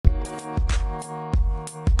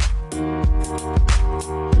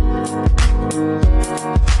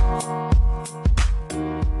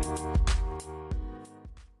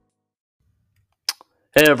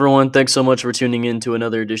Hey everyone, thanks so much for tuning in to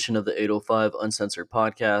another edition of the 805 Uncensored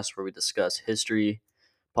podcast where we discuss history,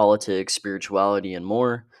 politics, spirituality, and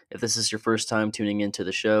more. If this is your first time tuning into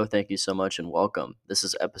the show, thank you so much and welcome. This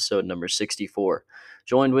is episode number 64.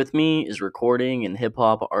 Joined with me is recording and hip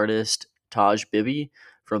hop artist Taj Bibi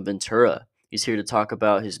from Ventura. He's here to talk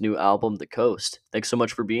about his new album, The Coast. Thanks so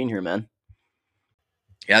much for being here, man.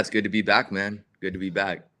 Yeah, it's good to be back, man. Good to be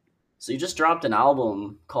back. So you just dropped an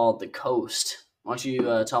album called The Coast. Why don't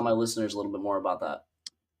you tell my listeners a little bit more about that?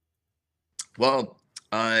 Well,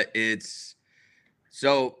 it's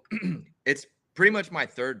so it's pretty much my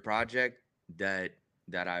third project that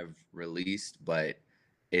I've released, but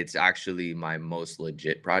it's actually my most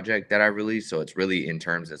legit project that I released. So it's really in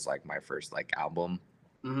terms, it's like my first like album,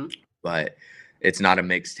 but it's not a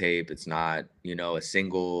mixtape. It's not, a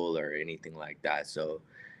single or anything like that. So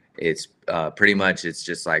it's pretty much, it's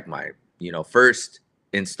just like my, first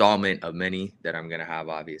installment of many that I'm gonna have,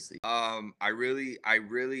 obviously. I really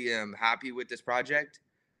am happy with this project.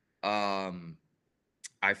 I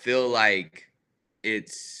feel like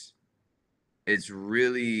it's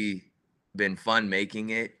really been fun making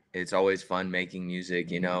it. It's always fun making music,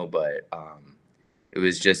 but it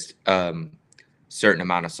was just certain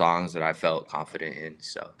amount of songs that I felt confident in.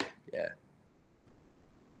 So yeah.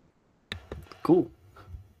 Cool.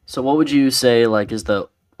 So what would you say like is the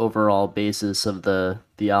overall basis of the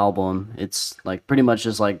album? It's like pretty much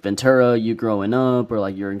just like Ventura, you growing up, or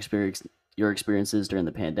like your experiences during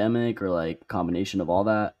the pandemic, or like combination of all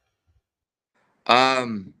that.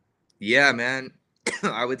 Um, yeah, man.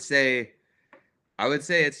 I would say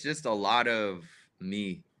it's just a lot of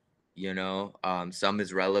me, some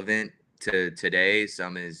is relevant to today,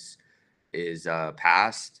 some is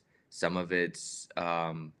past, some of it's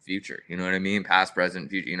future, you know what I mean? Past, present,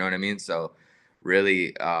 future, you know what I mean? So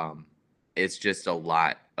really it's just a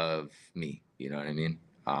lot of me, you know what I mean?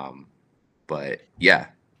 But yeah.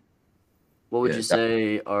 What would Yeah. you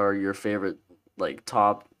say are your favorite like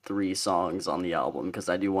top three songs on the album? Because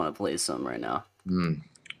I do want to play some right now.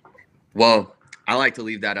 Well, I like to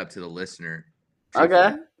leave that up to the listener, Okay,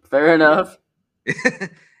 truthfully. fair Yeah. enough.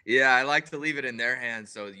 Yeah, I like to leave it in their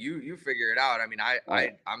hands. So you figure it out. I mean, All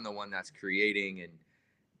right. I'm the one that's creating,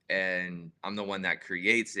 and I'm the one that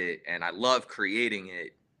creates it, and I love creating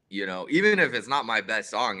it, even if it's not my best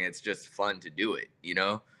song, it's just fun to do it.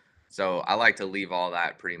 So I like to leave all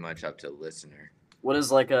that pretty much up to the listener. What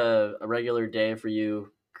does like a regular day for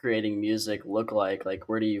you creating music look like? Like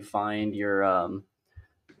where do you find your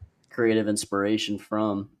creative inspiration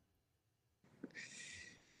from?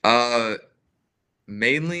 Uh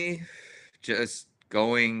Mainly just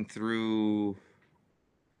going through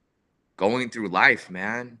life,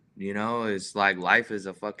 man. It's like life is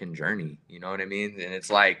a fucking journey. You know what I mean? And it's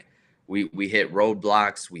like we hit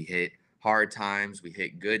roadblocks, we hit hard times, we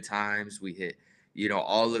hit good times, we hit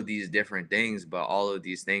all of these different things, but all of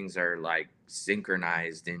these things are like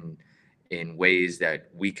synchronized in ways that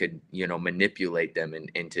we could manipulate them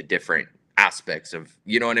into different aspects of,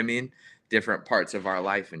 you know what I mean, different parts of our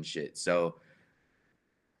life and shit. So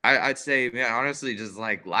I'd say, man, honestly, just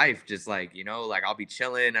like life, just like, like I'll be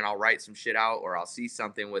chilling and I'll write some shit out, or I'll see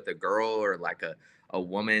something with a girl or like a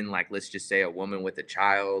woman, like let's just say a woman with a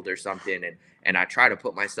child or something. And I try to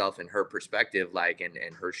put myself in her perspective, like in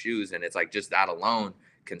her shoes. And it's like just that alone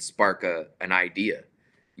can spark an idea,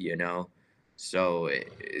 you know? So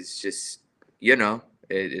it's just, it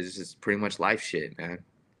is just pretty much life shit, man.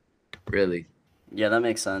 Really. Yeah, that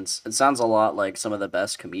makes sense. It sounds a lot like some of the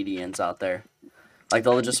best comedians out there. Like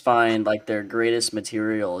they'll just find like their greatest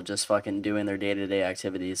material just fucking doing their day-to-day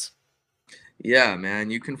activities. Yeah, man,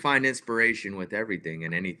 you can find inspiration with everything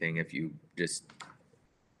and anything if you just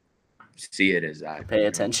see it as that, Pay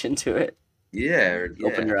attention to it. Yeah,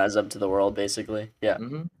 Open yeah. your eyes up to the world basically. Yeah.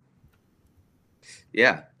 hmm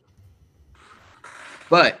Yeah.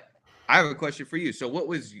 But I have a question for you. So what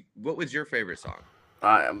was your favorite song?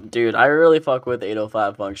 Dude, I really fuck with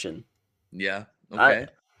 805 Function. Yeah. I Okay.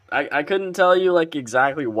 I couldn't tell you like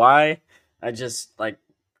exactly why. I just like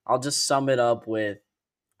I'll just sum it up with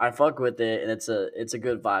I fuck with it and it's a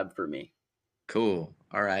good vibe for me. Cool.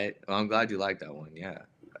 All right. Well, I'm glad you like that one. Yeah.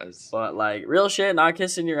 That's, But like real shit, not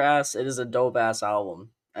kissing your ass, it is a dope ass album.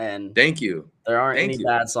 And thank you. there aren't any Thank you.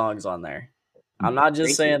 bad songs on there. I'm not just Thank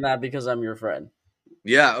you. saying that because I'm your friend.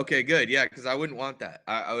 Yeah. Okay. Good. Yeah. Because I wouldn't want that.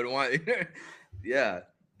 I would want. Yeah.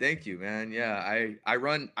 Thank you, man. Yeah. I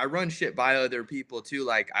run shit by other people too.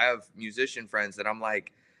 Like I have musician friends that I'm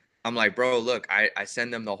like, bro, look, I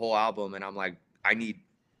send them the whole album, and I'm like, I need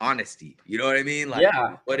honesty. You know what I mean? Like,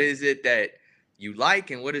 Yeah. what is it that you like,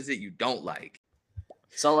 and what is it you don't like?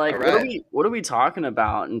 So All like right. what are we talking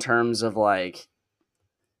about in terms of like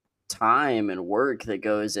time and work that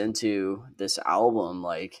goes into this album.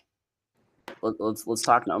 Like, let's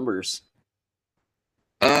talk numbers.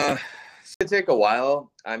 It's gonna take a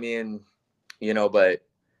while. I mean, but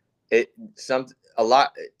it some a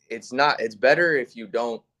lot. It's not. It's better if you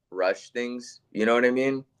don't rush things. You know what I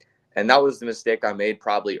mean? And that was the mistake I made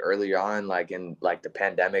probably early on, like in like the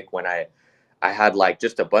pandemic when I had like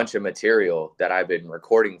just a bunch of material that I've been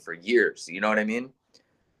recording for years. You know what I mean?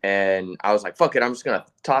 And I was like, fuck it, I'm just gonna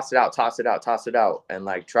toss it out, toss it out, toss it out, and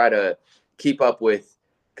like try to keep up with,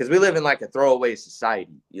 because we live in like a throwaway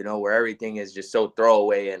society, where everything is just so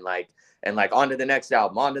throwaway and like on to the next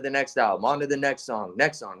album, on to the next album, on to the next song,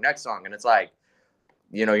 next song, next song, and it's like,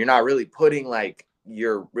 you're not really putting like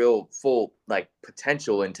your real full like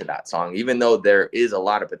potential into that song, even though there is a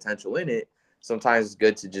lot of potential in it. Sometimes it's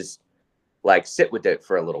good to just like sit with it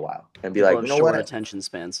for a little while and be People like, have you know short what? attention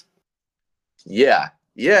spans. Yeah,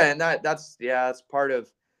 yeah, and that's part of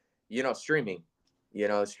streaming.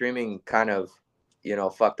 Streaming kind of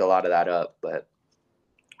fucked a lot of that up. But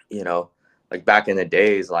you know, like back in the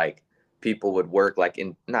days, like people would work like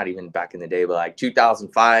in, not even back in the day, but like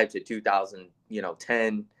 2005 to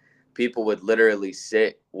 2010, people would literally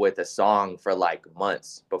sit with a song for like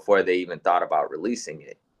months before they even thought about releasing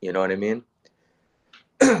it. You know what I mean?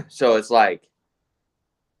 So it's like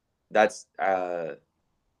that's uh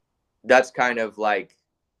that's kind of like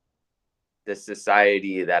the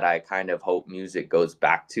society that I kind of hope music goes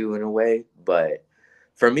back to in a way. But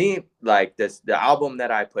for me, like the album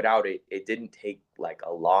that I put out, it didn't take like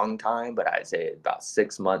a long time, but I'd say about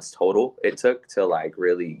 6 months total it took to like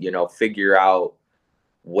really, figure out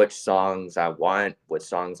which songs I want, which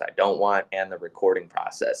songs I don't want, and the recording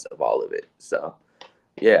process of all of it. So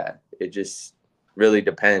yeah, it just really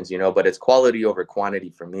depends, but it's quality over quantity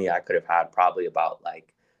for me. I could have had probably about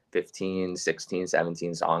like 15, 16,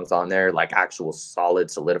 17 songs on there, like actual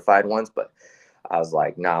solid solidified ones. But I was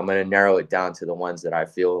like, nah, I'm going to narrow it down to the ones that I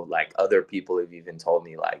feel like other people have even told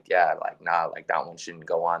me, like, yeah, like, nah, like that one shouldn't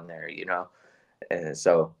go on there. And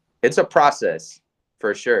so it's a process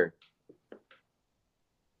for sure.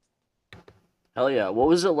 Hell yeah! What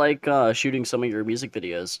was it like shooting some of your music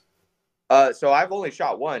videos? So I've only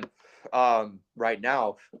shot one right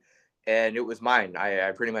now, and it was mine.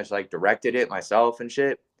 I pretty much like directed it myself and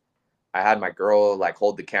shit. I had my girl like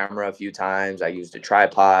hold the camera a few times. I used a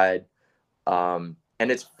tripod. And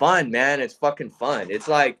it's fun, man. It's fucking fun. It's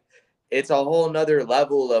like it's a whole nother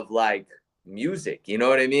level of like music. You know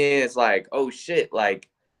what I mean? It's like, oh shit, like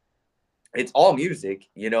it's all music,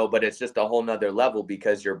 but it's just a whole nother level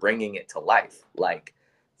because you're bringing it to life, like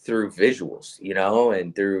through visuals,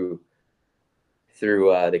 and through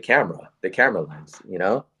the camera lens.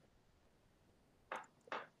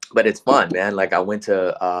 But it's fun, man. Like I went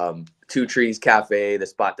to Two Trees Cafe, the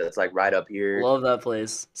spot that's like right up here. Love that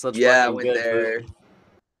place. Such Yeah, I fucking went good there, food.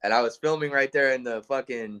 and I was filming right there in the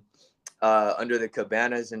fucking under the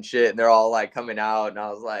cabanas and shit, and they're all like coming out, and I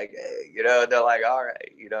was like, hey, they're like, all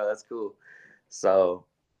right, that's cool. So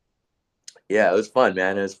yeah, it was fun,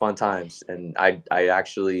 man. It was fun times, and I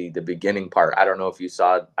actually the beginning part. I don't know if you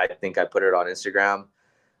saw. I think I put it on Instagram.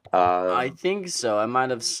 I Um, think so. I might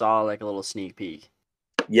have saw like a little sneak peek.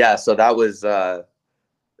 yeah, so that was the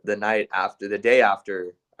night after, the day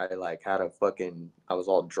after. I like had a fucking. I was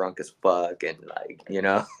all drunk as fuck, and like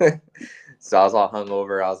so I was all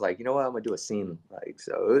hungover. I was like, you know what, I'm gonna do a scene. Like,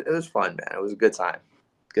 so it was fun, man. It was a good time.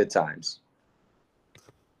 Good times.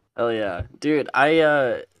 Hell yeah, dude!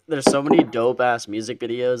 There's so many dope ass music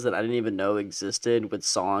videos that I didn't even know existed with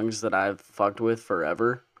songs that I've fucked with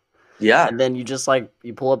forever. Yeah, And then you just like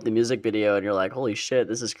you pull up the music video and you're like, holy shit,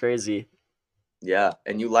 this is crazy. yeah,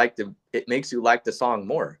 and you like the. It makes you like the song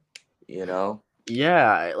more. You know.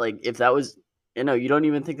 Yeah, like if that was, you don't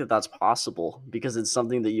even think that that's possible because it's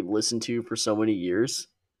something that you've listened to for so many years.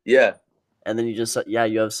 Yeah, And then you just, yeah,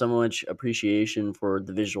 you have so much appreciation for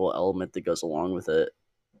the visual element that goes along with it.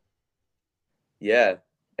 yeah.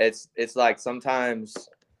 It's like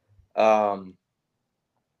um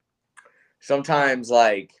sometimes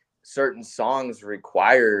like certain songs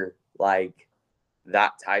require like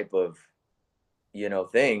that type of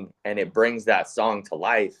thing, and it brings that song to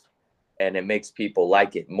life, and it makes people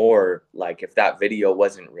like it more. Like if that video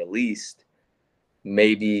wasn't released,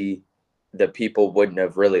 maybe the people wouldn't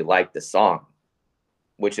have really liked the song,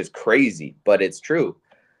 which is crazy, but it's true.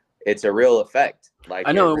 It's a real effect.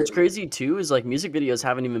 I Like it know, and what's really. crazy too is like music videos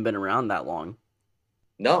haven't even been around that long.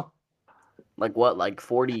 No. Like what, like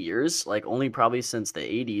 40 years? Like only probably since the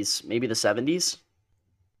 80s, maybe the 70s.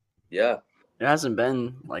 Yeah. It hasn't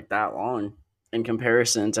been like that long in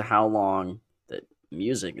comparison to how long that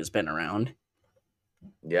music has been around.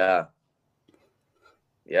 Yeah.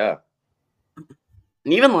 Yeah.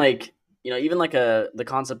 And even like, even like the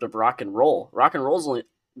concept of rock and roll. Rock and roll's only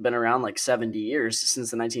been around like 70 years,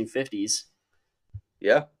 since the 1950s.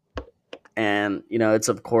 Yeah. And it's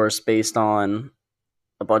of course based on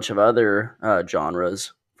a bunch of other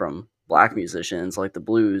genres from black musicians, like the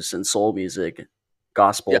blues and soul music,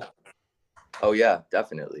 Yeah. gospel. Oh yeah,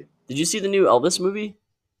 definitely. Did you see the new Elvis movie?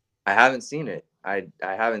 I haven't seen it. I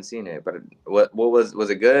haven't seen it, but what was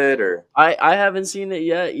it good or? I haven't seen it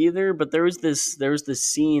yet either, but there was this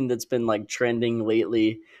scene that's been like trending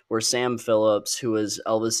lately, where Sam Phillips, who was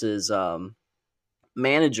Elvis's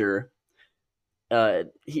manager,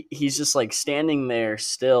 he's just like standing there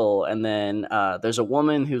still, and then there's a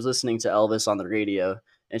woman who's listening to Elvis on the radio,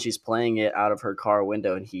 and she's playing it out of her car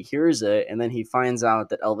window, and he hears it, and then he finds out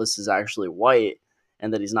that Elvis is actually white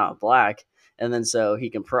and that he's not black, and then so he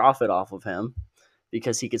can profit off of him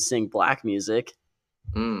because he could sing black music,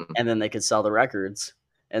 Mm, and then they could sell the records.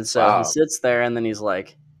 And so he wow. sits there, and then he's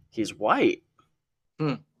like, he's white.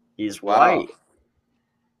 Hmm, He's wow. white.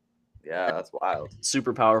 Yeah, that's wild.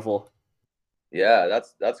 Super powerful. Yeah,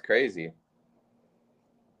 that's crazy.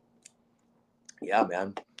 Yeah,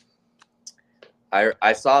 man.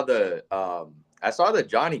 I saw the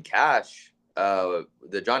Johnny Cash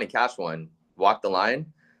one, Walk the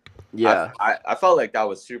Line. Yeah. I felt like that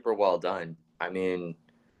was super well done. I mean,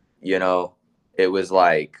 you know, it was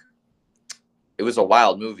like it was a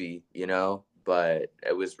wild movie, but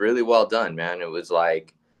it was really well done, man. It was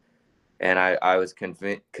like, and I was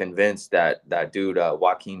convinced that that dude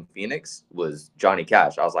Joaquin Phoenix was Johnny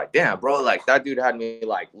Cash. I was like, damn, bro, like that dude had me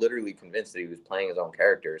like literally convinced that he was playing his own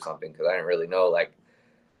character or something because I didn't really know like,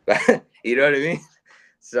 you know what I mean?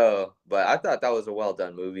 So, but I thought that was a well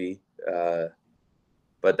done movie.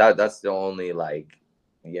 But that's the only like,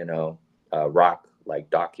 you know, rock like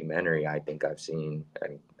documentary I think I've seen,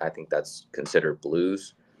 and I think that's considered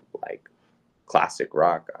blues, like classic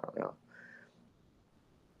rock. I don't know.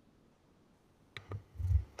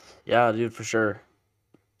 Yeah, dude, for sure.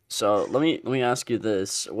 So let me ask you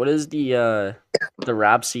this: what is the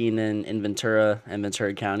rap scene in Ventura and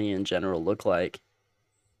Ventura County in general look like?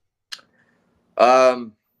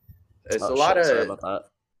 Um, it's Oh a lot shit, sorry of about that.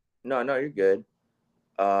 no, no, you're good.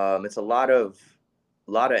 It's a lot of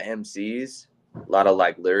MCs, a lot of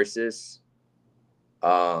like lyricists.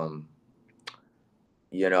 Um,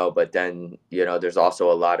 but then there's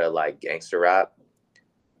also a lot of like gangster rap.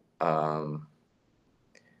 Um,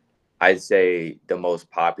 I'd say the most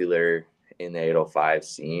popular in the 805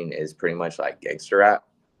 scene is pretty much like gangster rap,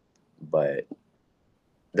 but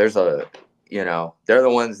there's they're the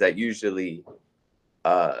ones that usually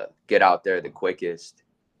get out there the quickest,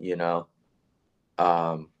 you know.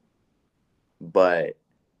 Um, but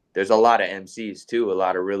there's a lot of MCs too, a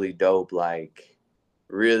lot of really dope like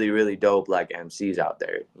MCs out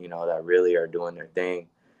there, that really are doing their thing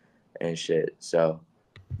and shit. So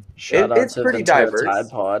Shout out it's to pretty Ventura Tide diverse.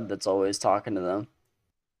 Pod that's always talking to them.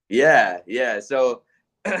 Yeah, yeah. So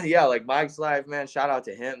yeah, like Mike's Life, man, shout out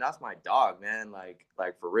to him. That's my dog, man. Like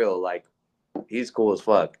for real. Like he's cool as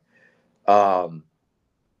fuck. Um,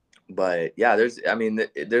 but yeah, there's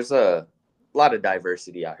a lot of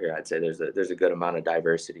diversity out here. I'd say there's a good amount of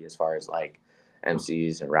diversity as far as like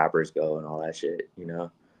MCs and rappers go and all that shit.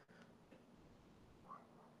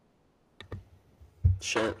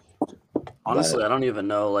 Shit. Honestly, But I don't even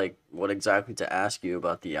know like what exactly to ask you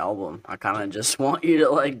about the album. I kind of just want you to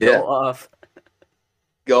like yeah, go off.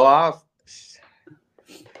 go off.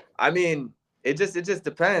 I mean, it just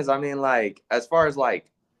depends. I mean, like as far as like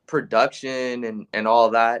production and all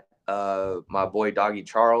that, my boy Doggy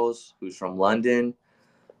Charles, who's from London,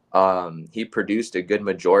 he produced a good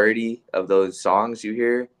majority of those songs you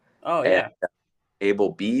hear. Oh And yeah.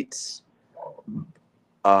 Able Beats,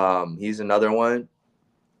 he's another one.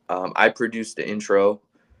 I produced the intro,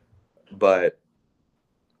 but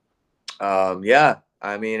yeah,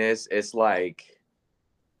 I mean it's like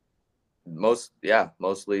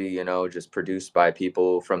mostly just produced by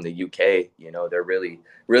people from the UK. They're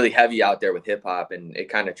really heavy out there with hip hop, and it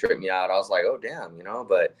kind of tripped me out. I was like, oh damn,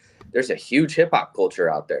 but there's a huge hip hop culture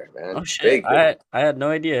out there, man. Oh shit. Big, big. I had no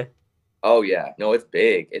idea. Oh yeah, no, it's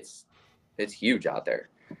big. It's huge out there.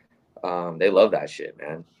 They love that shit,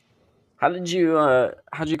 man. How did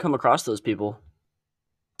you come across those people?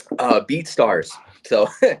 Beat Stars. So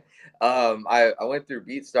I went through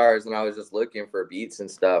Beat Stars and I was just looking for beats and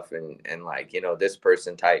stuff, and like this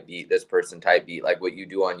person type beat, this person type beat, like what you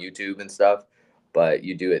do on YouTube and stuff, but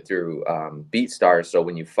you do it through Beat Stars. So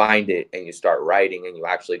when you find it and you start writing and you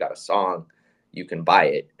actually got a song, you can buy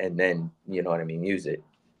it and then use it.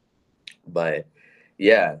 But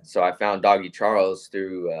yeah, so I found Doggy Charles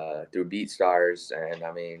through BeatStars, and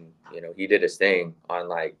I mean, he did his thing on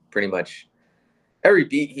like pretty much every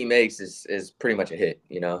beat he makes is pretty much a hit.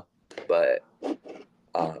 But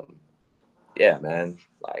um, yeah, man,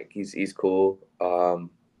 like he's cool.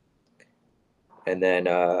 And then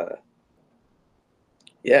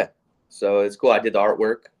yeah, so it's cool. I did the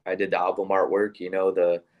artwork. I did the album artwork.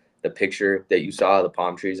 The picture that you saw, the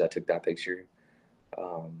palm trees. I took that picture.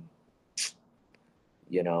 Um,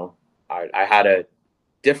 you know, I had a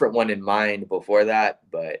different one in mind before that,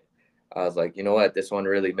 but I was like, you know what, this one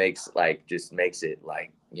really makes it like, just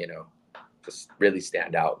really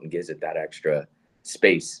stand out and gives it that extra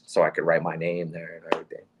space so I could write my name there and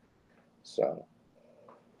everything. So,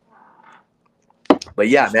 but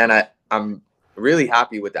yeah, man, I'm really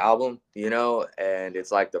happy with the album, and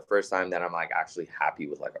it's like the first time that I'm like actually happy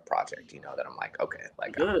with like a project, that I'm like, okay,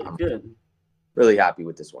 like Good, I'm good. really happy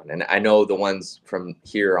with this one. And I know the ones from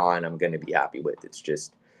here on I'm going to be happy with. It's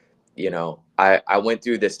just, I went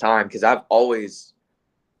through this time because I've always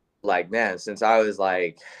like, man, since I was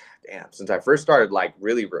like, damn, since I first started like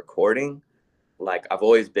really recording, like I've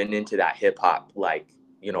always been into that hip hop, like,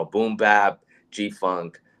 boom bap, G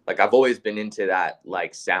funk. Like I've always been into that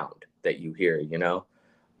like sound that you hear.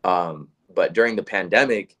 But during the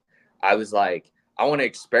pandemic, I was like, I want to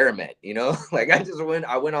experiment. Like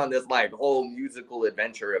I went on this like whole musical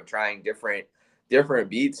adventure of trying different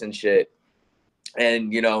beats and shit. And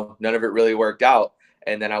none of it really worked out.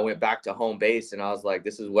 And then I went back to home base and I was like,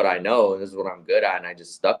 this is what I know and this is what I'm good at, and I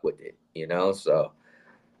just stuck with it. So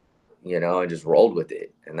I just rolled with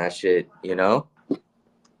it, and that shit. Do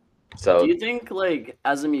So you think, like,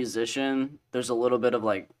 as a musician, there's a little bit of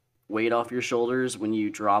like weight off your shoulders when you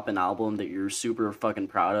drop an album that you're super fucking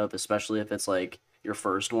proud of, especially if it's like your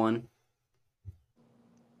first one?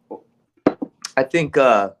 I think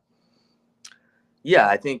yeah,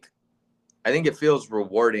 I think it feels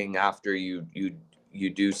rewarding after you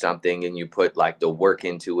do something and you put like the work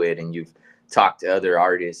into it, and you've talked to other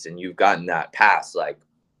artists and you've gotten that pass, like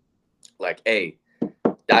hey,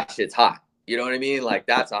 that shit's hot. You know what I mean? Like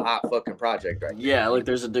that's a hot fucking project right there. Yeah, like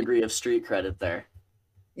there's a degree of street credit there.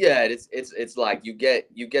 Yeah, it's like you get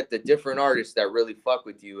the different artists that really fuck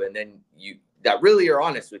with you, and then you that really are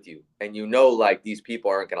honest with you, and like these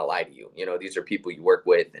people aren't gonna lie to you. These are people you work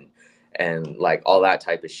with, and like all that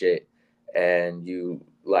type of shit. And you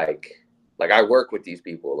like I work with these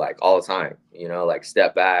people like all the time. Like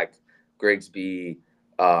Step Back, Grigsby,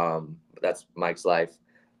 that's Mike's Life,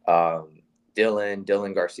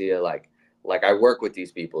 Dylan Garcia, like I work with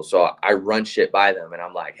these people, so I run shit by them, and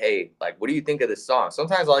I'm like, hey, like, what do you think of this song?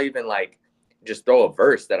 Sometimes I'll even like just throw a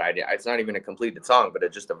verse that I did. It's not even a completed song, but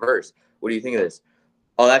it's just a verse. What do you think of this?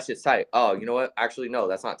 Oh, that shit's tight. Oh, you know what? Actually, no,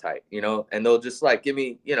 that's not tight. And they'll just like give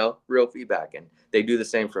me, real feedback, and they do the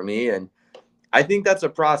same for me. And I think that's a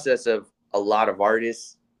process of a lot of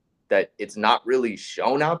artists that it's not really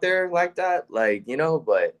shown out there like that, like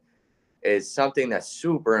but is something that's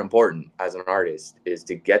super important as an artist, is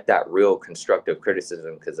to get that real constructive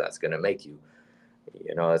criticism, because that's going to make you,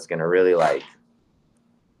 it's going to really like,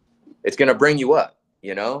 it's going to bring you up,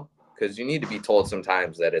 because you need to be told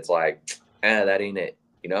sometimes that it's like, that ain't it.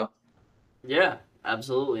 Yeah,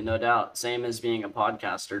 absolutely, no doubt. Same as being a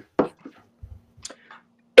podcaster.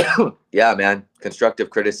 Yeah, man, constructive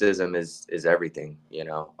criticism is everything.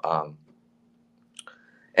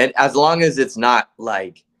 And as long as it's not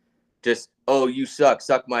like just, oh, you suck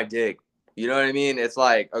my dick, you know what I mean? It's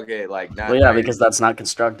like, okay, like Well, not yeah, now you're, because that's not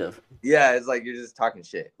constructive. yeah, it's like you're just talking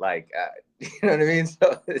shit, like you know what I mean?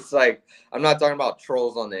 So it's like, I'm not talking about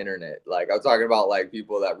trolls on the internet, like I'm talking about like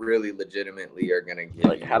people that really legitimately are gonna give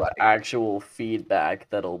Like you have like, actual feedback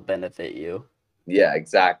that'll benefit you. yeah,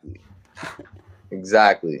 exactly.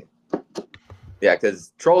 Yeah,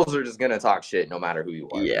 because trolls are just gonna talk shit no matter who you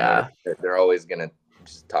are. You know what I Yeah. mean? They're always gonna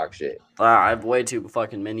just talk shit. I have way too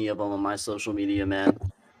fucking many of them on my social media, man.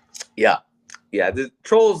 Yeah, yeah. The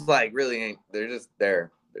trolls like really ain't. They're just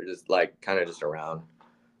there. They're just like kind of just around,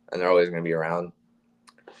 and they're always gonna be around.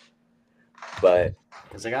 But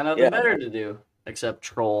Because I got nothing yeah, better man. to do except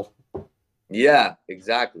troll. Yeah,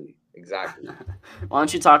 exactly. Why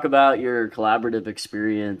don't you talk about your collaborative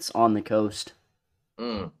experience on the coast?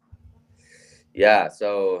 Mm. Yeah.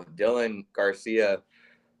 So Dylan Garcia,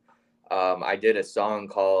 I did a song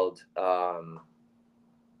called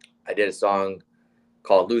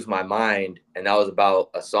 "Lose My Mind," and that was about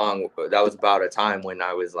a time when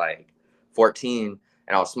I was like 14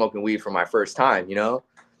 and I was smoking weed for my first time.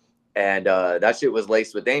 And that shit was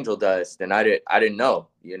laced with angel dust, and I didn't know,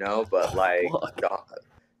 but like Fuck.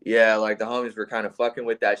 yeah, like the homies were kind of fucking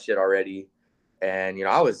with that shit already, and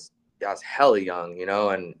I was I was hella young, you know,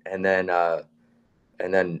 and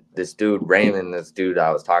then this dude Raymond, this dude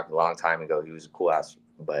I was talking a long time ago, he was a cool ass,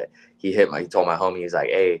 but he told my homie, he's like,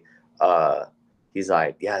 hey, he's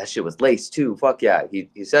like, yeah, that shit was laced too. Fuck yeah. He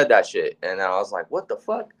said that shit. And then I was like, what the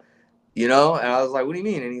fuck? You know? And I was like, what do you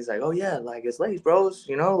mean? And he's like, oh yeah, like it's laced, bros,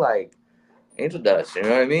 you know, like angel dust, you know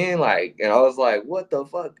what I mean? Like, and I was like, what the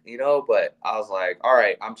fuck? You know, but I was like, all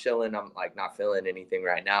right, I'm chilling. I'm like not feeling anything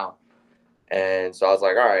right now. And so I was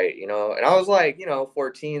like, all right, you know, and I was like, you know,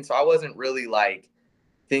 14. So I wasn't really like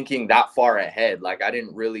thinking that far ahead. Like I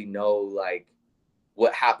didn't really know like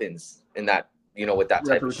what happens in that, you know, with that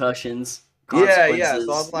type of shit. Repercussions, Yeah. So I consequences.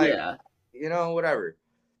 was like, Yeah. you know, whatever.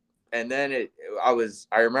 And then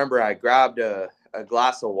I remember I grabbed a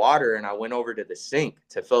glass of water and I went over to the sink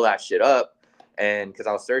to fill that shit up. And cause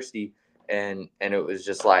I was thirsty and it was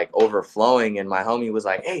just like overflowing. And my homie was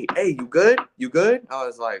like, hey, you good? You good? I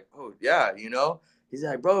was like, oh yeah, you know? He's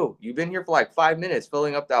like, bro, you've been here for like 5 minutes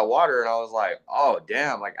filling up that water. And I was like, oh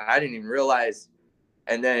damn. Like I didn't even realize.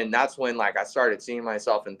 And then that's when like I started seeing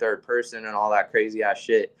myself in third person and all that crazy ass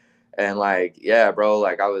shit. And like, yeah, bro,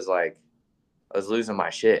 like I was losing my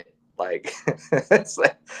shit. Like, it's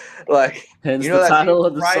like Hence you know the that scene title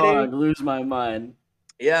of from the Friday? song, "Lose My Mind."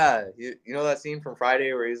 Yeah, you know that scene from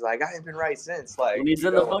Friday where he's like, I ain't been right since. When Like, he's you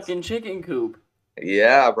in the know, fucking chicken coop.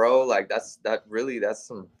 yeah, bro. Like that's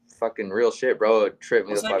some fucking real shit, bro. It tripped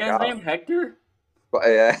me the What's that fuck guy's out. name? Hector? But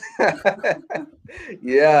yeah,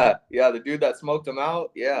 yeah, the dude that smoked him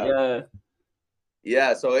out. Yeah, Yeah.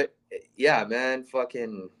 yeah. So yeah, man,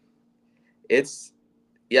 fucking, it's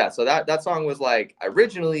yeah. So that song was like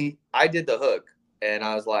originally I did the hook, and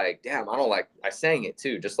I was like, damn, I sang it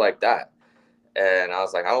too, just like that. And I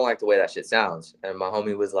was like, I don't like the way that shit sounds. And my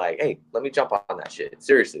homie was like, hey, let me jump on that shit.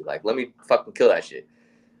 Seriously, like, let me fucking kill that shit.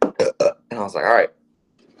 And I was like, all right.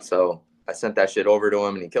 So I sent that shit over to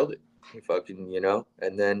him and he killed it. He fucking, you know,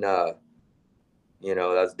 and then, you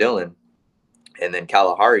know, that's Dylan. And then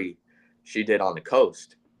Kalahari, she did On the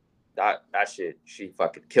Coast. That shit, she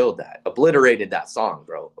fucking killed that. Obliterated that song,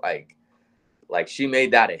 bro. Like she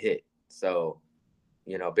made that a hit. So,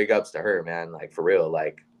 you know, big ups to her, man. Like for real.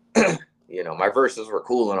 Like, you know, my verses were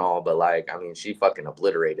cool and all, but like, I mean, she fucking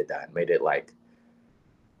obliterated that and made it like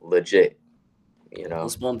legit, you know?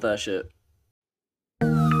 Let's bump that shit.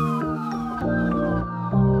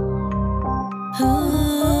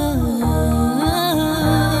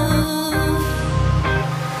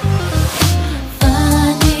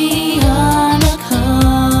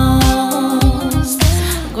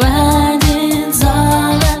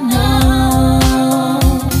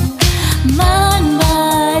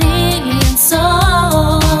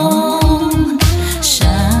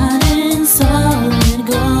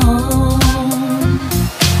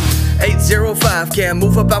 Can't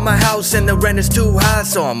move about my house and the rent is too high,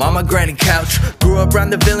 so I'm on my granny couch. Grew up around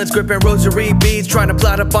the villains, gripping rosary beads, trying to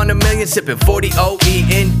plot up on a million, sipping 40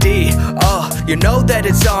 OEND. Oh, you know that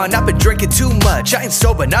it's on. I've been drinking too much, I ain't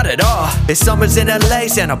sober, not at all. It's summers in LA,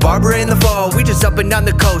 Santa Barbara in the fall. We just up and down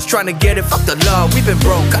the coast, trying to get it, fuck the law. We've been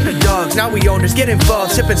broke, underdogs, now we owners, get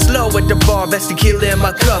involved. Sipping slow at the bar, best tequila in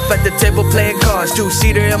my cup. At the table playing cards,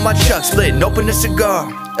 two-seater in my truck, splitting open a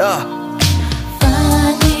cigar.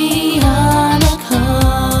 Find me on the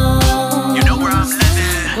coast. You know where I'm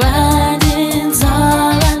living. Grinding's all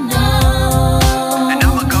I know. And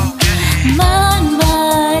I'ma go get it. Mind,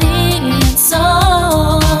 body, and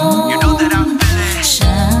soul. You know that I'm feeling.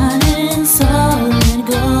 Shining solid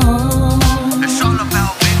gold. It's all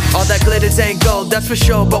about business. All that glitters ain't gold, that's for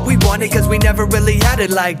sure. But we want it cause we never really had it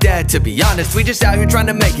like that. To be honest, we just out here trying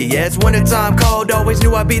to make it. Yeah, it's wintertime cold. Always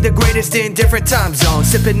knew I'd be the greatest in different time zones.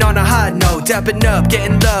 Sipping on a hot note, tapping up,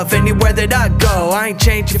 getting love anywhere that I go. I ain't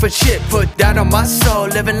changing for shit, put that on my soul.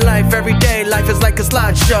 Living life every day, life is like a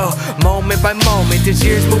slideshow. Moment by moment, this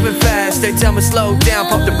year's moving fast. They tell me slow down,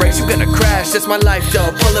 pump the brakes, you gonna crash. That's my life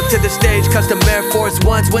though, pull up to the stage, custom Air Force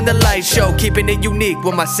Ones when the lights show. Keeping it unique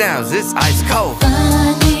with my sounds, it's ice cold.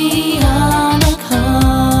 Find me on the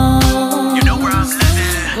coast. You know where I'm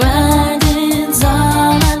living. Grinding's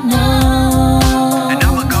all I know. And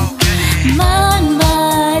I'ma go get it. Mind,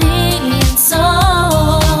 body, and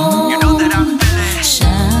soul. You know that I'm feeling.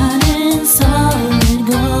 Shining solid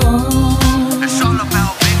gold. It's all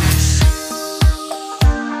about business.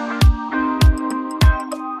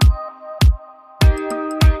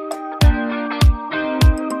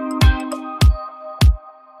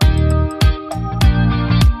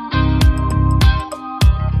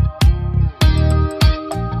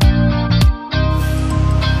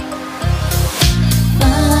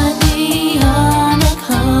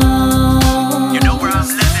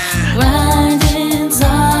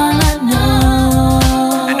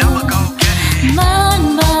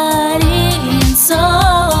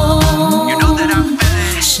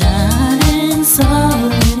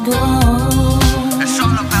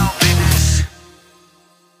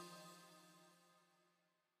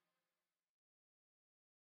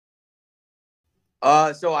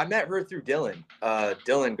 So I met her through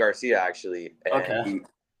Dylan Garcia actually, and Okay.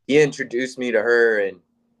 he introduced me to her, and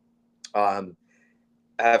um,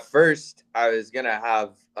 at first I was gonna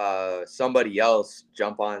have somebody else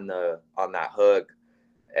jump on that hook,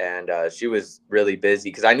 and she was really busy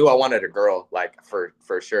because I knew I wanted a girl, like for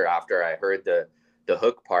sure after I heard the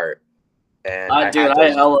hook part, and I Dude, had I the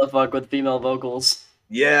hella fuck with female vocals.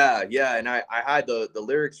 yeah, and I had the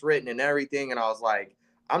lyrics written and everything, and I was like,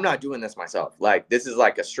 I'm not doing this myself. Like this is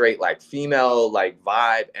like a straight like female like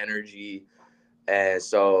vibe energy, and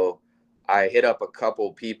so I hit up a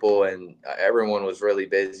couple people, and everyone was really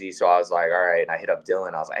busy. So I was like, all right. And I hit up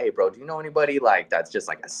Dylan. I was like, hey, bro, do you know anybody like that's just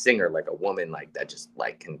like a singer, like a woman, like that just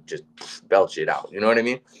like can just belch it out? You know what I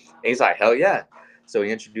mean? And he's like, hell yeah. So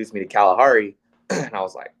he introduced me to Kalahari, and I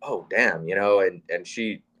was like, oh damn, you know. And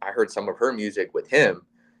I heard some of her music with him,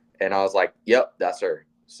 and I was like, yep, that's her.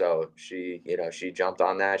 So she jumped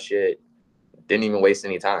on that shit. Didn't even waste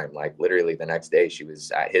any time. Like literally the next day, she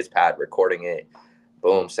was at his pad recording it.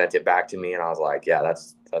 Boom, sent it back to me, and I was like, yeah,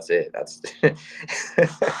 that's it. That's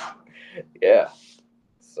yeah.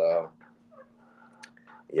 So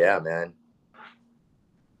yeah, man.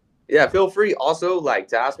 Yeah, feel free also like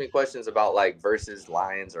to ask me questions about like verses,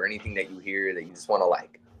 lines, or anything that you hear that you just want to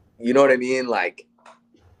like, you know what I mean? Like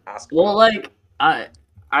ask Well, about. like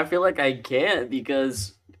I feel like I can't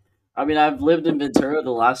because I mean I've lived in Ventura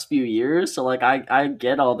the last few years, so like I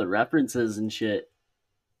get all the references and shit.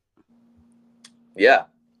 Yeah,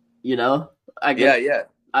 You know, I yeah, get yeah,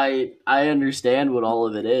 I understand what all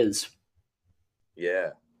of it is.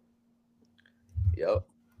 yeah. Yep.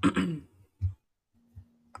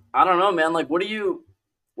 I don't know, man. Like, what are you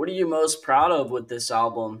most proud of with this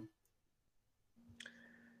album?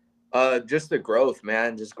 Just the growth,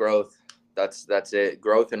 man. Just growth. That's it.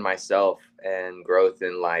 Growth in myself and growth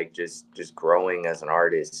in like just growing as an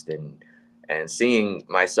artist and seeing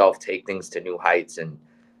myself take things to new heights. And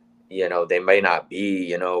they may not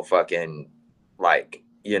be fucking like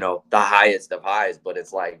the highest of highs, but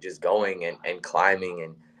it's like just going and climbing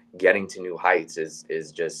and getting to new heights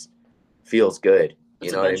is just feels good.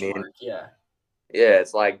 You It's a know what I mean? benchmark, yeah. Yeah,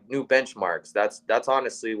 it's like new benchmarks. That's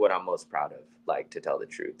honestly what I'm most proud of. Like to tell the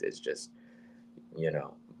truth is you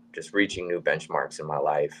know, just reaching new benchmarks in my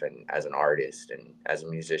life and as an artist and as a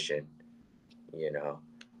musician, you know,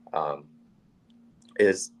 um,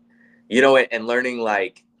 is, and learning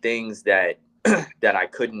like things that, that I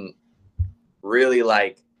couldn't really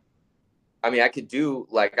like. I mean, I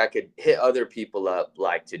could hit other people up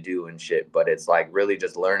like to do and shit, but it's like really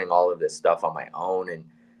just learning all of this stuff on my own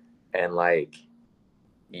and like,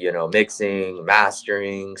 mixing,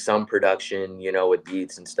 mastering, some production, with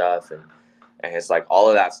beats and stuff. And it's like all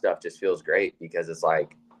of that stuff just feels great because it's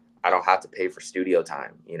like I don't have to pay for studio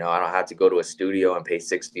time. I don't have to go to a studio and pay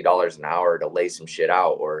 $60 an hour to lay some shit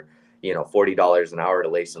out, or $40 an hour to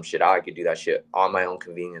lay some shit out. I could do that shit on my own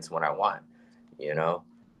convenience when I want, you know.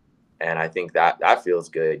 And I think that feels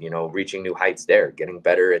good. Reaching new heights there, getting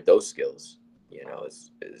better at those skills.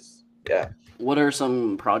 Is yeah. What are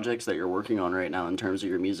some projects that you're working on right now in terms of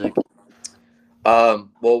your music?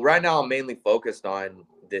 Well, right now I'm mainly focused on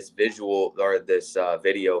this visual or this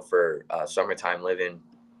video for Summertime Living,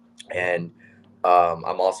 and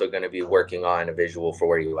I'm also going to be working on a visual for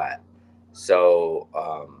Where You At. So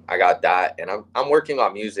I got that, and I'm working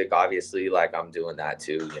on music, obviously, like I'm doing that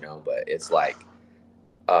too, But it's like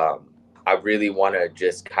um, I really want to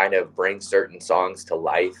just kind of bring certain songs to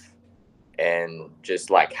life and just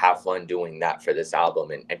like have fun doing that for this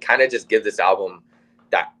album, and kind of just give this album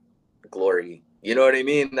that glory. You know what I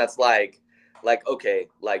mean? That's like okay,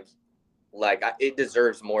 it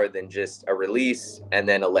deserves more than just a release and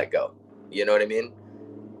then a let go. You know what I mean?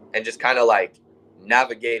 And just kind of like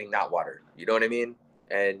navigating that water. You know what I mean?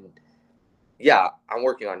 And yeah, I'm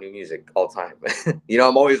working on new music all the time.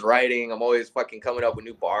 I'm always writing. I'm always fucking coming up with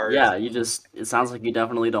new bars. Yeah, it sounds like you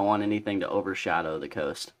definitely don't want anything to overshadow the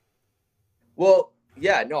coast. Well,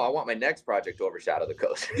 yeah, no, I want my next project to overshadow the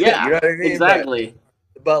coast. You Yeah, know what I mean? exactly.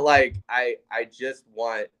 But like I just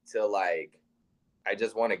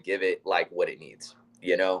want to give it like what it needs.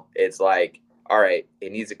 It's like, all right,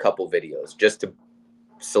 it needs a couple videos just to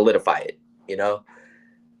solidify it.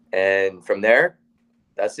 And from there,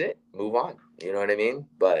 that's it. Move on. You know what I mean?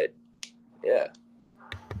 But yeah.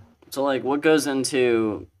 So like what goes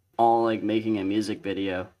into all like making a music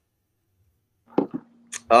video?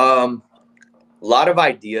 A lot of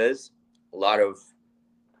ideas, a lot of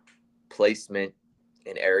placement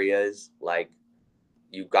in areas. Like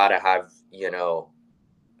you gotta have,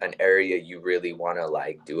 an area you really wanna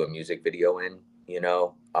like do a music video in.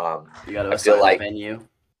 You got to I feel assign a like venue.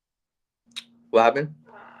 what happened?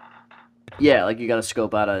 Yeah, like you got to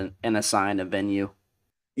scope out and assign a venue.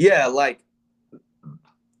 Yeah, like,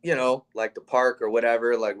 you know, like the park or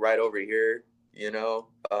whatever, like right over here, you know.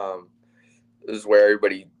 This is where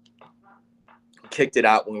everybody kicked it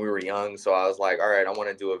out when we were young. So I was like, all right, I want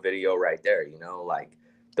to do a video right there, you know, like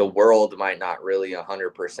the world might not really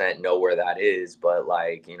 100% know where that is, but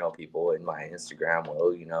like, you know, people in my Instagram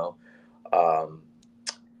will, you know, um,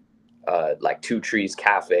 like Two Trees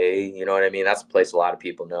Cafe, you know what I mean? That's a place a lot of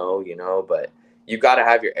people know, you know, but you got to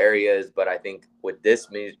have your areas. But I think with this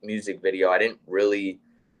music video, I didn't really,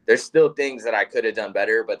 there's still things that I could have done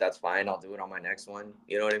better, but that's fine. I'll do it on my next one.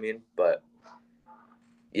 You know what I mean? But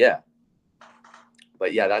yeah,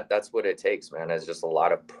 that's what it takes, man. It's just a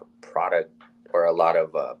lot of product or a lot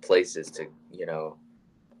of places to, you know,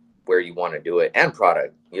 where you want to do it and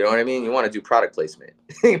product. You know what I mean? You want to do product placement.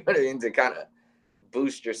 You know what I mean? To kind of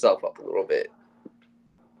boost yourself up a little bit.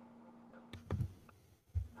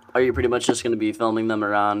 Are you pretty much just going to be filming them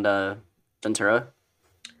around Ventura?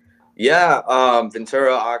 Yeah,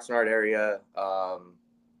 Ventura, Oxnard area.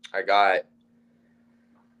 I got.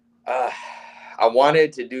 I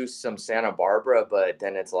wanted to do some Santa Barbara, but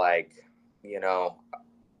then it's like, you know,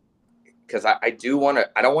 because I do want to.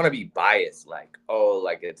 I don't want to be biased. Like, oh,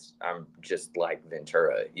 like I'm just like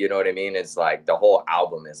Ventura. You know what I mean? It's like the whole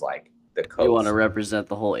album is like the coast. You want to represent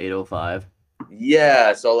the whole 805.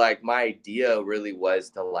 Yeah, so like my idea really was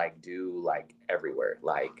to like do like everywhere,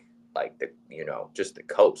 like the, you know, just the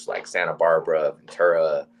coast, like Santa Barbara,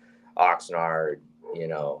 Ventura, Oxnard, you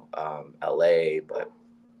know, LA. But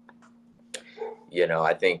you know,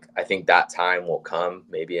 I think that time will come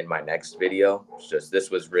maybe in my next video. It's just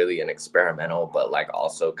this was really an experimental, but like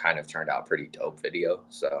also kind of turned out pretty dope video.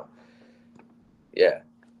 So yeah,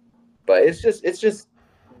 but it's just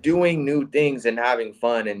doing new things and having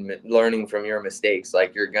fun and learning from your mistakes.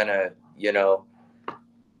 Like you're gonna, you'll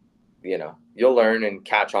learn and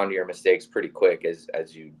catch on to your mistakes pretty quick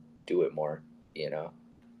as you do it more, you know.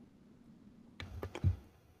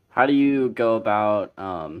 How do you go about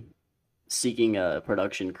seeking a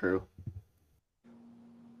production crew?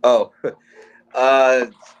 Oh,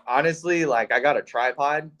 honestly, like I got a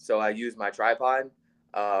tripod, so I use my tripod.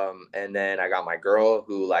 And then I got my girl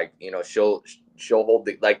who, like, you know, she'll hold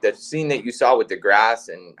the scene that you saw with the grass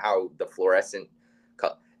and how the fluorescent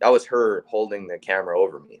that was her holding the camera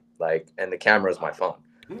over me, like, and the camera is my phone.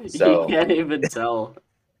 So You can't even tell.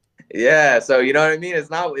 yeah, so you know what I mean? It's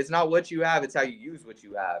not what you have, it's how you use what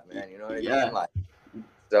you have, man. You know what I mean? Yeah, Like,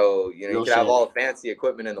 so, you know, you real could have shit. all the fancy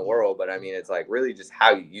equipment in the world, but I mean, it's like really just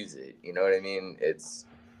how you use it. You know what I mean?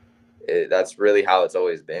 That's really how it's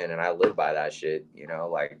always been, and I live by that shit. You know,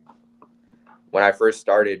 like when I first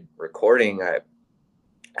started recording,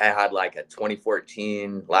 I had like a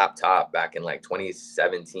 2014 laptop back in like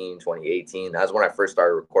 2017, 2018. That's when I first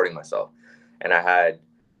started recording myself, and I had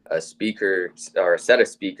a speaker or a set of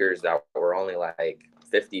speakers that were only like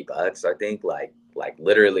 $50, I think. Like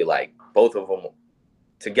literally, like both of them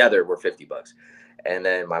together were $50, and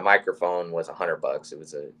then my microphone was $100. It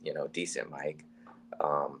was a, you know, decent mic.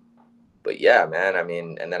 But yeah, man, I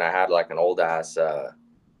mean, and then I had like an old ass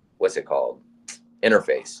what's it called,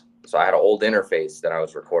 interface. So I had an old interface that I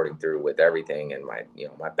was recording through with everything, and my, you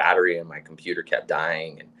know, my battery and my computer kept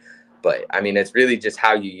dying. And but I mean, it's really just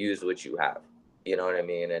how you use what you have, you know what I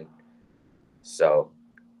mean? And so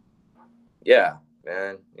yeah,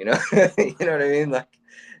 man, you know, you know what I mean? Like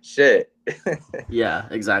shit. Yeah,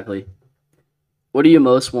 exactly. What do you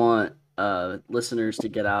most want listeners to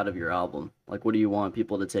get out of your album? Like, what do you want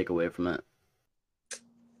people to take away from it?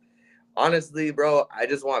 Honestly, bro, I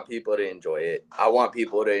just want people to enjoy it. I want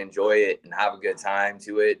people to enjoy it and have a good time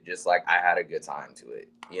to it, just like I had a good time to it,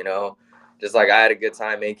 you know? Just like I had a good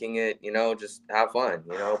time making it, you know, just have fun,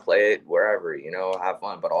 you know, play it wherever, you know, have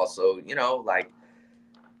fun. But also, you know, like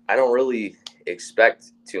I don't really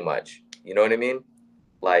expect too much. You know what I mean?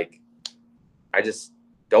 Like I just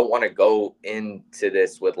don't want to go into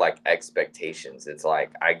this with like expectations. It's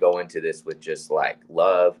like I go into this with just like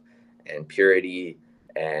love and purity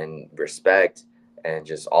and respect and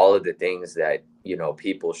just all of the things that, you know,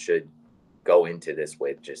 people should go into this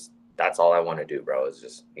with. Just that's all I want to do, bro, is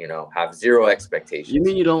just, you know, have zero You expectations.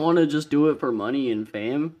 mean you don't want to just do it for money and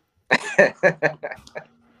fame?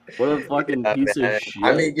 What a fucking Yeah, piece of man.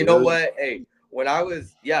 I mean, shit, you know dude. what? Hey, when I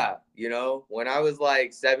was, yeah, you know, when I was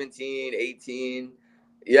like 17, 18,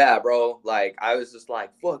 yeah, bro, like I was just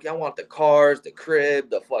like, fuck, I want the cars, the crib,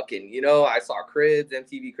 the fucking, you know, I saw cribs,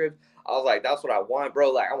 MTV cribs. I was like, that's what I want,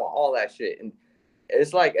 bro. Like, I want all that shit. And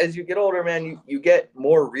it's like, as you get older, man, you get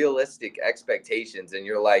more realistic expectations. And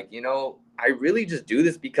you're like, you know, I really just do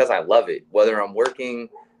this because I love it. Whether I'm working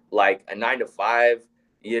like a 9 to 5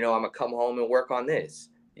 I'm gonna come home and work on this.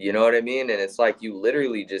 You know what I mean? And it's like you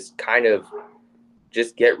literally just kind of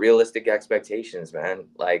just get realistic expectations, man.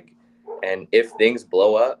 Like, and if things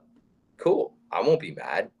blow up, cool, I won't be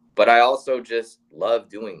mad. But I also just love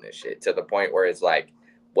doing this shit to the point where it's like,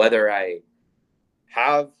 whether I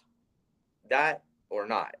have that or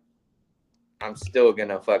not, I'm still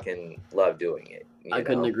gonna fucking love doing it. I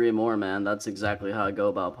couldn't agree more, man. That's exactly how I go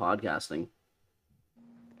about podcasting.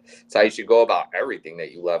 It's how you should go about everything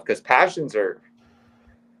that you love, because passions are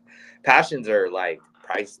like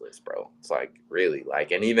priceless, bro. It's like really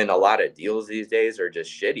like, and even a lot of deals these days are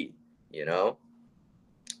just shitty.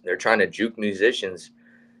 They're trying to juke musicians,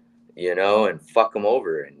 and fuck them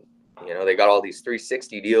over, and they got all these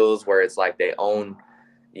 360 deals where it's like they own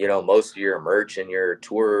most of your merch and your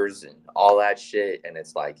tours and all that shit, and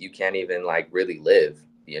it's like you can't even like really live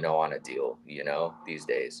on a deal these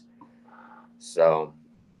days. So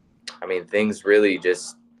I mean, things really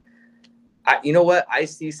just, you know what?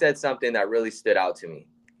 Ice-T said something that really stood out to me.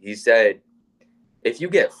 He said, if you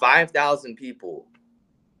get 5,000 people,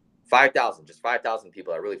 5,000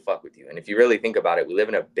 people that really fuck with you. And if you really think about it, we live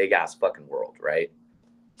in a big ass fucking world, right?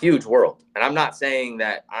 Huge world. And I'm not saying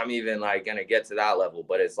that I'm even like going to get to that level,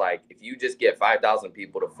 but it's like, if you just get 5,000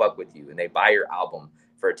 people to fuck with you and they buy your album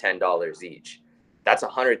for $10 each, that's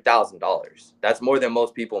 $100,000. That's more than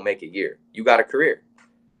most people make a year. You got a career,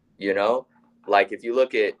 like if you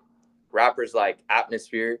look at rappers like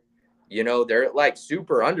Atmosphere, they're like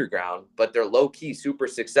super underground, but they're low key super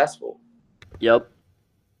successful. Yep.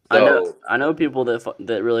 So, I know people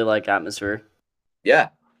that really like Atmosphere. Yeah.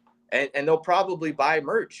 And they'll probably buy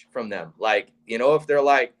merch from them. Like, if they're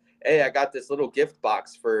like, hey, I got this little gift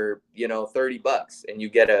box for, $30, and you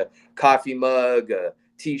get a coffee mug, a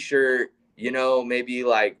t-shirt, maybe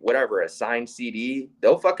like whatever, a signed CD,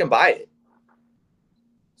 they'll fucking buy it.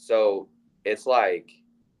 So it's like,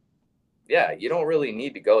 yeah, you don't really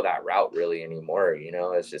need to go that route really anymore.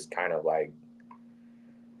 It's just kind of like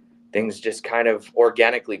things just kind of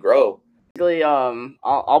organically grow. Basically,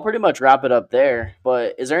 I'll pretty much wrap it up there.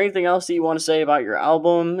 But is there anything else that you want to say about your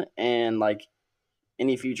album and like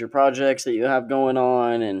any future projects that you have going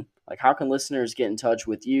on, and like how can listeners get in touch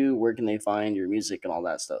with you? Where can they find your music and all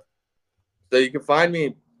that stuff? So you can find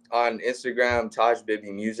me on Instagram, Taj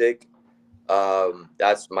Bibi Music.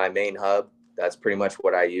 That's my main hub. That's pretty much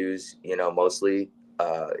what I use, mostly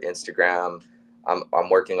Instagram. I'm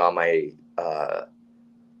working on my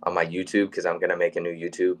YouTube because I'm gonna make a new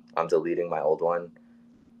YouTube. I'm deleting my old one.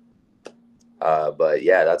 But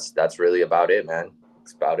yeah, that's really about it, man.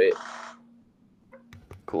 That's about it.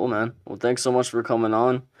 Cool, man. Well, thanks so much for coming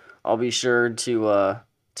on. I'll be sure to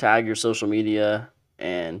tag your social media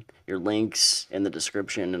and your links in the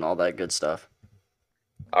description and all that good stuff.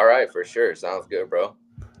 All right, for sure. Sounds good, bro.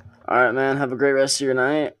 All right, man. Have a great rest of your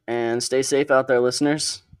night and stay safe out there,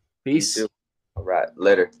 listeners. Peace. You too. All right,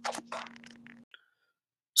 later.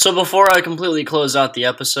 So before I completely close out the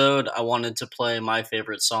episode, I wanted to play my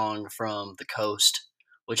favorite song from The Coast,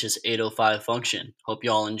 which is 805 Function. Hope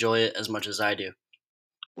you all enjoy it as much as I do.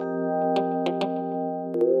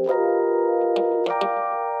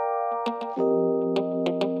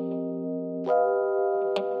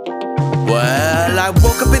 Well, I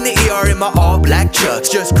woke up in the ER in my all-black chucks.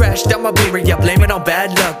 Just crashed out my Beamer, yeah, blame it on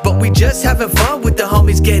bad luck. But we just having fun with the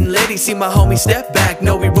homies getting litty. See my homie step back,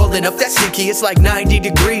 no, we rolling up that sticky. It's like 90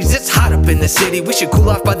 degrees, it's hot up in the city. We should cool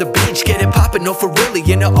off by the beach, get it poppin', no, for really.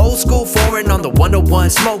 In an old school foreign on the 101.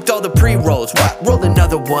 Smoked all the pre-rolls, what? Roll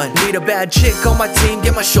another one. Need a bad chick on my team,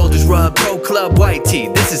 get my shoulders rubbed. Pro Club White Tee,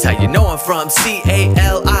 this is how you know I'm from.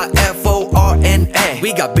 CALIFORNA.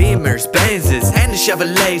 We got Beamers, Benzes, and the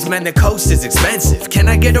Chevrolets. Man, the coast is expensive. Can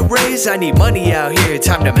I get a raise? I need money out here.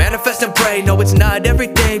 Time to manifest and pray. No, it's not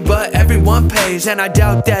everything, but everyone pays. And I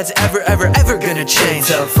doubt that's ever gonna change. It's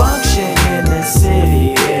a function in the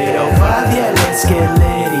city. 805, yeah, let's get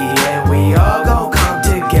litty. And we all gon' come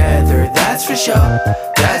together. That's for sure,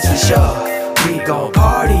 that's for sure. We gon'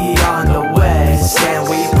 party on the west, and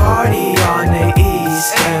we party on the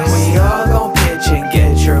east. And we all gon' pitch and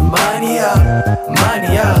get your money up,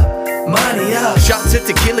 money up, money up. Shots of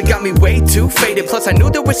tequila got me way too faded. Plus I knew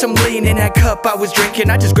there was some lean in that cup I was drinking.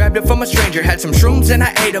 I just grabbed it from a stranger, had some shrooms and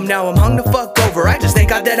I ate them. Now I'm hung the fuck over. I just thank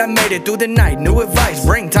God that I made it through the night. New advice,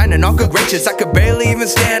 bring time and all good gracious. I could barely even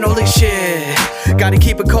stand, holy shit. Gotta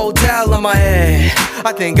keep a cold towel on my head.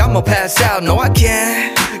 I think I'ma pass out, no I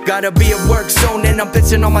can't. Gotta be at work soon and I'm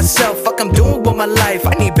pissing on myself. Fuck, I'm doing with my life,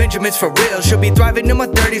 I need Benjamins for real. Should be thriving in my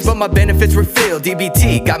 30s, but my benefits were filled.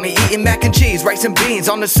 DBT got me eating mac and cheese, rice and beans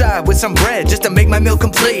on the side with some bread just to make make my meal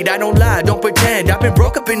complete. I don't lie, don't pretend. I've been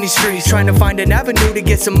broke up in these streets, trying to find an avenue to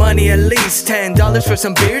get some money, at least $10 for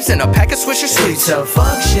some beers and a pack of Swisher Sweets. It's a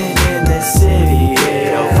function in the city,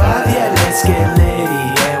 805, yeah, let's get litty.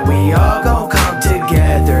 And we all gon' come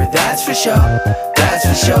together, that's for sure, that's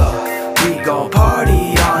for sure. We gon'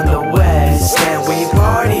 party on the west, and we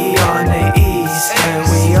party on the east. And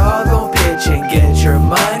we all gon' pitch and get your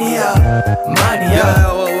money up, money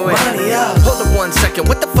up, money up. Hold up 1 second,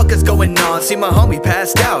 what the fuck is going on? See my homie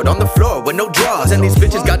passed out on the floor with no drawers, and these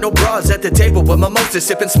bitches got no bras at the table with mimosas,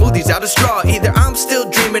 sipping smoothies out of straw. Either I'm still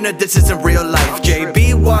dreaming or this isn't real life.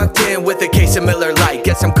 JB walked in with a case of Miller Lite.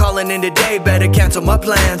 Guess I'm calling in today, better cancel my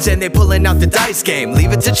plans. And they pulling out the dice game,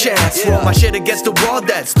 leave it to chance. Roll my shit against the wall,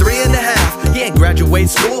 that's 3.5. He ain't graduate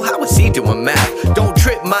school, how is he doing math? Don't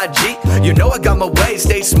trip my G, you know I got my way.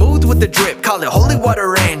 Stay smooth with the drip, call it holy water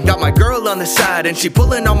rain. Got my girl on the side and she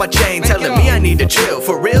pulling on my chain, telling me I need to chill.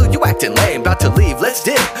 For real, you acting lame, about to leave, let's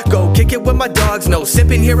dip. Go kick it with my dogs, no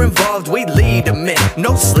sipping here involved. We lead a mint,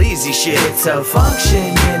 no sleazy shit. It's a function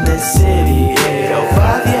in the city,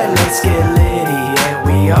 805, yeah, let's get litty. And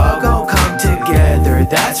we all gon' come together,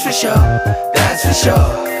 that's for sure, that's for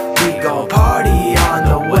sure. We gon' party on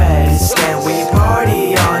the west, and we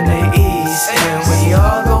party on the east. And we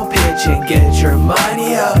all gon' pitch and get your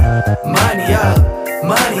money up, money up,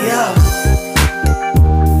 money up.